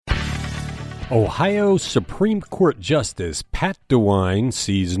Ohio Supreme Court Justice Pat DeWine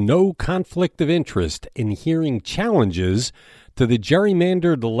sees no conflict of interest in hearing challenges to the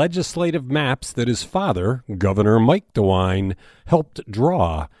gerrymandered legislative maps that his father, Governor Mike DeWine, helped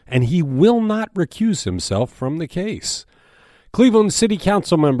draw, and he will not recuse himself from the case. Cleveland City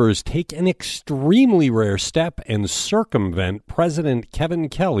Council members take an extremely rare step and circumvent President Kevin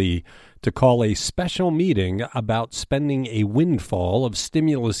Kelly to call a special meeting about spending a windfall of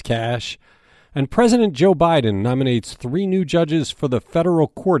stimulus cash. And President Joe Biden nominates 3 new judges for the federal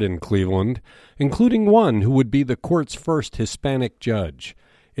court in Cleveland, including one who would be the court's first Hispanic judge.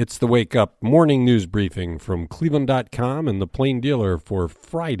 It's the Wake Up morning news briefing from Cleveland.com and the Plain Dealer for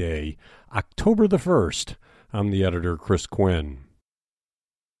Friday, October the 1st. I'm the editor, Chris Quinn.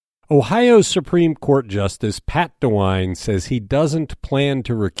 Ohio Supreme Court Justice Pat DeWine says he doesn't plan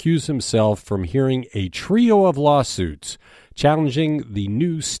to recuse himself from hearing a trio of lawsuits challenging the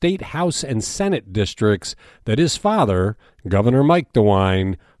new state House and Senate districts that his father, Governor Mike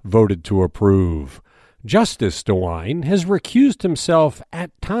DeWine, voted to approve. Justice DeWine has recused himself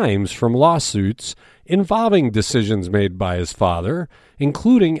at times from lawsuits involving decisions made by his father,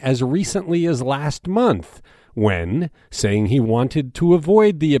 including as recently as last month, when, saying he wanted to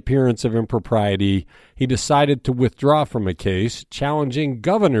avoid the appearance of impropriety, he decided to withdraw from a case challenging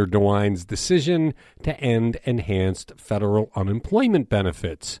Governor DeWine's decision to end enhanced federal unemployment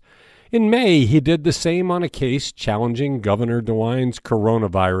benefits. In May, he did the same on a case challenging Governor DeWine's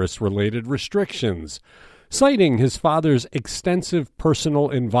coronavirus-related restrictions, citing his father's extensive personal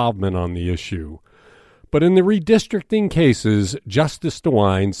involvement on the issue. But in the redistricting cases, Justice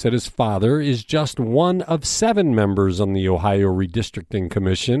DeWine said his father is just one of 7 members on the Ohio Redistricting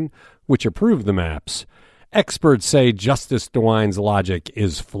Commission, which approved the maps. Experts say Justice DeWine's logic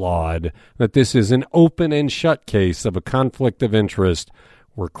is flawed, that this is an open and shut case of a conflict of interest,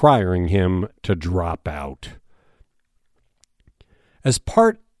 requiring him to drop out. As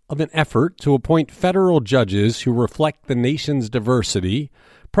part of an effort to appoint federal judges who reflect the nation's diversity,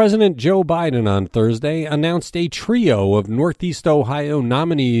 President Joe Biden on Thursday announced a trio of Northeast Ohio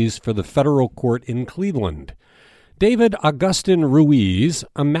nominees for the federal court in Cleveland. David Augustin Ruiz,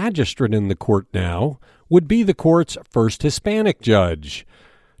 a magistrate in the court now, would be the court's first Hispanic judge.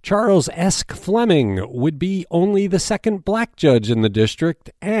 Charles S. Fleming would be only the second black judge in the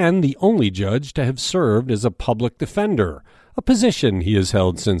district and the only judge to have served as a public defender, a position he has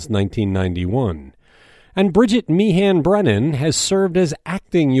held since 1991. And Bridget Meehan Brennan has served as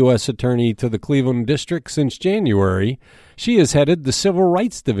acting U.S. Attorney to the Cleveland District since January. She has headed the Civil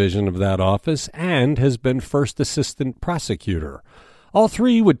Rights Division of that office and has been First Assistant Prosecutor. All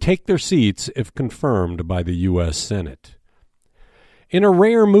 3 would take their seats if confirmed by the U.S. Senate. In a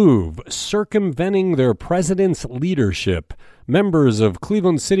rare move, circumventing their president's leadership, members of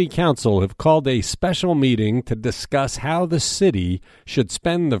Cleveland City Council have called a special meeting to discuss how the city should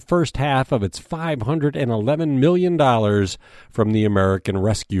spend the first half of its $511 million from the American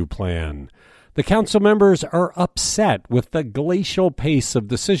Rescue Plan. The council members are upset with the glacial pace of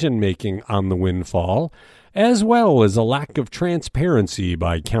decision-making on the windfall, as well as a lack of transparency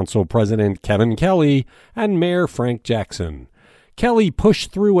by Council President Kevin Kelly and Mayor Frank Jackson. Kelly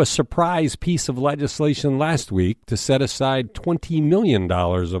pushed through a surprise piece of legislation last week to set aside $20 million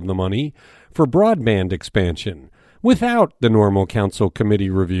of the money for broadband expansion, without the normal council committee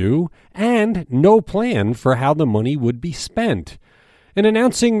review and no plan for how the money would be spent. In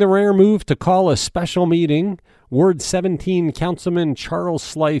announcing the rare move to call a special meeting, Ward 17 Councilman Charles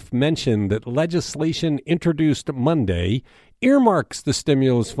Slife mentioned that legislation introduced Monday earmarks the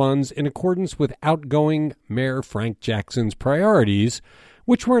stimulus funds in accordance with outgoing Mayor Frank Jackson's priorities,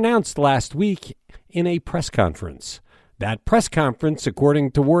 which were announced last week in a press conference. That press conference,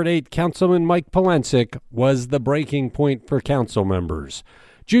 according to Ward 8 Councilman Mike Polensek, was the breaking point for council members.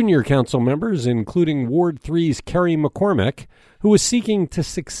 Junior council members, including Ward 3's Kerry McCormick, who was seeking to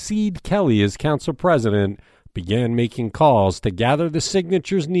succeed Kelly as council president, began making calls to gather the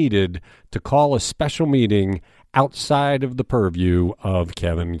signatures needed to call a special meeting outside of the purview of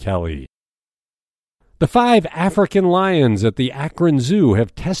Kevin Kelly. The 5 African lions at the Akron Zoo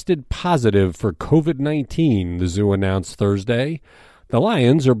have tested positive for COVID-19, the zoo announced Thursday. The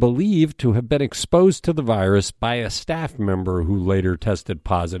lions are believed to have been exposed to the virus by a staff member who later tested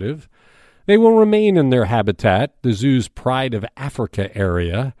positive. They will remain in their habitat, the zoo's Pride of Africa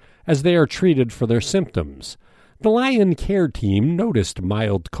area, as they are treated for their symptoms. The lion care team noticed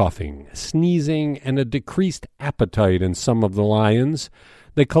mild coughing, sneezing, and a decreased appetite in some of the lions.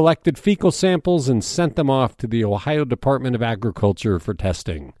 They collected fecal samples and sent them off to the Ohio Department of Agriculture for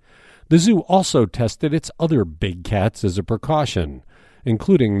testing. The zoo also tested its other big cats as a precaution.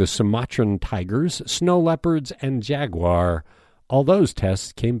 including the Sumatran tigers, snow leopards, and jaguar. All those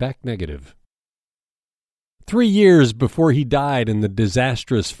tests came back negative. 3 years before he died in the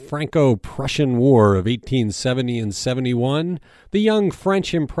disastrous Franco-Prussian War of 1870 and 71, the young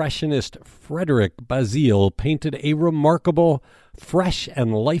French impressionist Frédéric Bazille painted a remarkable, fresh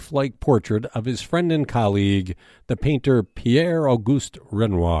and lifelike portrait of his friend and colleague, the painter Pierre-Auguste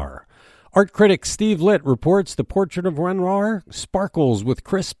Renoir. Art critic Steve Litt reports the portrait of Renoir sparkles with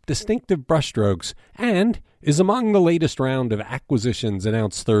crisp, distinctive brushstrokes and is among the latest round of acquisitions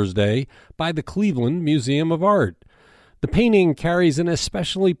announced Thursday by the Cleveland Museum of Art. The painting carries an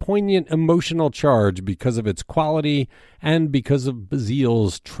especially poignant emotional charge because of its quality and because of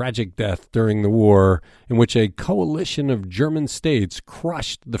Bazille's tragic death during the war, in which a coalition of German states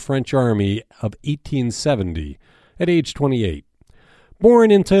crushed the French army of 1870 at age 28.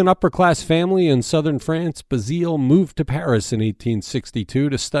 Born into an upper-class family in southern France, Bazille moved to Paris in 1862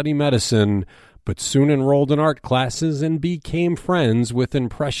 to study medicine, but soon enrolled in art classes and became friends with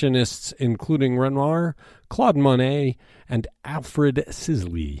impressionists including Renoir, Claude Monet, and Alfred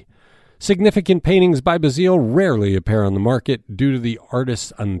Sisley. Significant paintings by Bazille rarely appear on the market due to the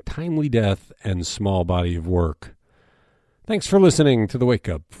artist's untimely death and small body of work. Thanks for listening to The Wake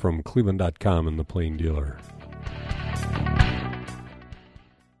Up from Cleveland.com and The Plain Dealer.